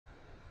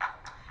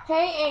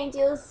Hey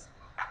angels,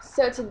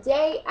 so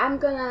today I'm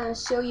gonna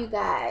show you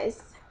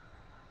guys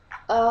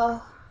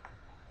a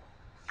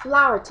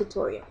flower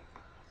tutorial.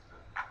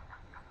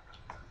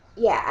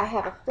 Yeah, I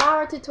have a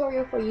flower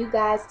tutorial for you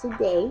guys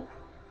today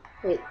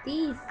with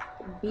these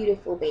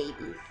beautiful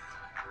babies,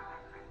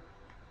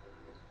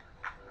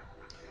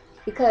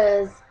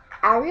 because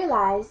I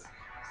realize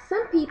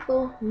some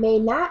people may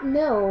not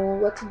know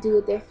what to do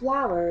with their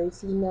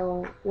flowers,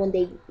 when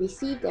they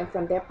receive them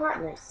from their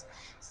partners.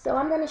 So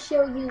I'm going to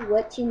show you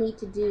what you need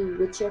to do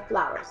with your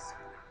flowers.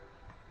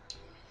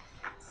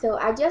 So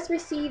I just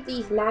received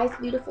these nice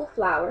beautiful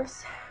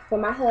flowers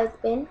from my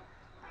husband,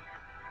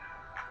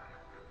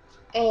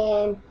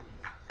 and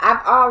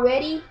I've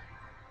already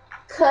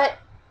cut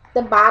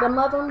the bottom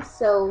of them.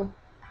 So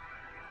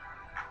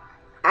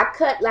I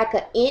cut like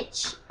an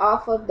inch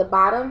off of the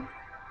bottom.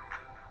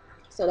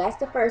 So that's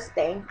the first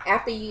thing.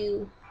 After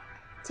you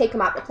take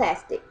them out the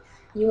plastic,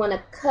 you want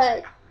to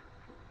cut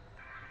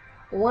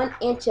 1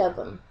 inch of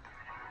them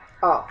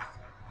off.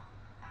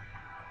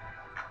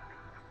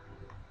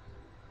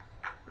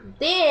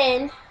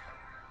 Then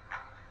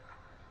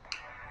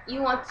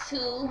you want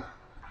to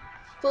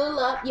fill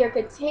up your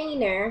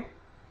container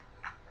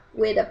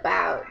with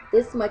about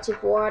this much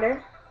of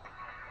water.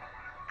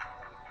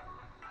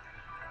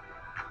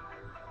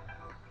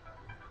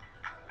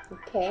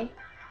 Okay.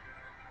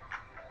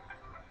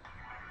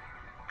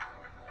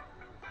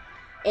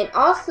 And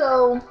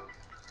also,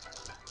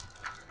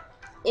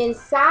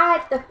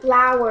 inside the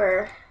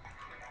flower,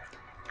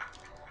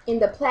 in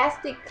the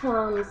plastic,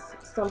 comes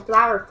some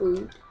flower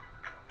food.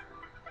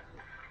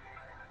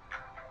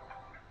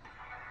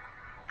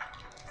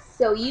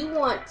 So you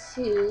want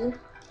to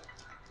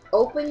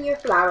open your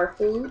flower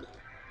food.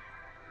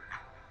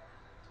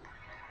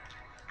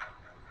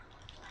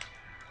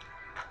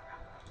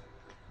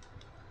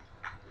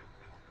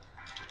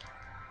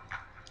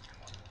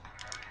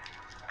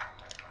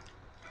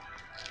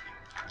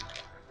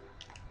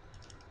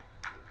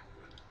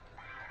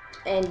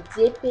 And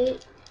dip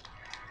it,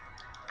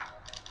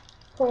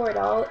 pour it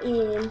all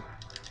in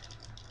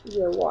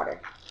your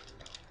water.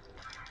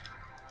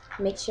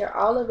 Make sure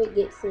all of it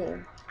gets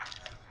in.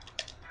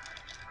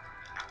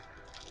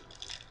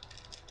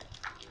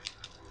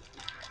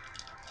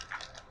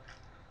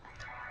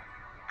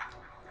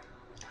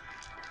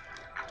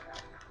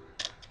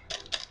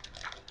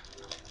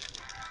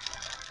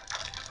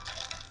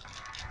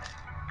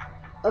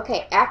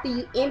 Okay, after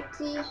you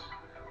empty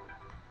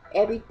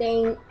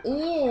everything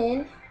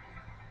in,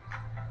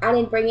 I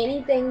didn't bring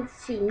anything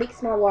to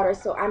mix my water,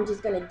 so I'm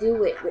just going to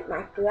do it with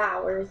my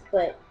flowers,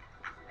 but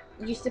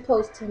you're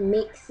supposed to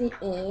mix it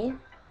in.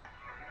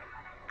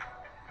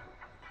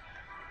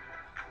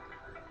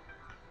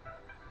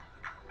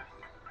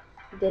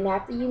 Then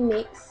after you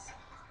mix,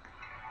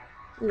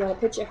 you want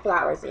to put your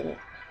flowers in it.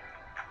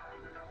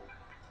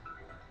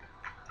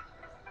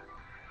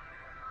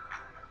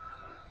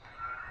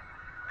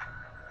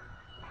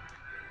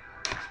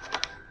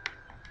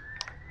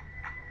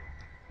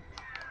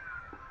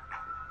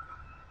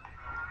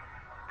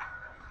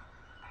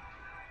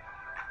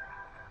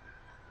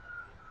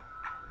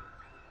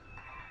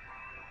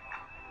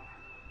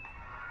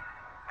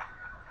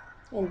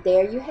 And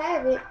there you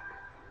have it.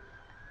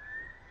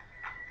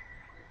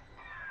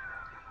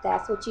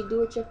 That's what you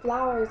do with your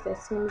flowers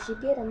as soon as you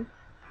get them.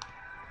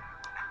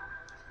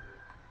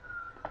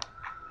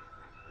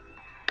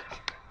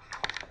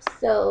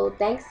 So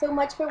thanks so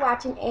much for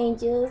watching,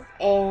 angels,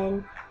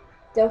 and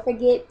don't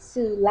forget to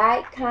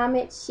like,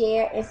 comment,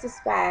 share, and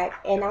subscribe,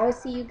 and I will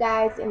see you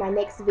guys in my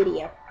next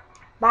video.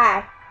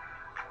 Bye.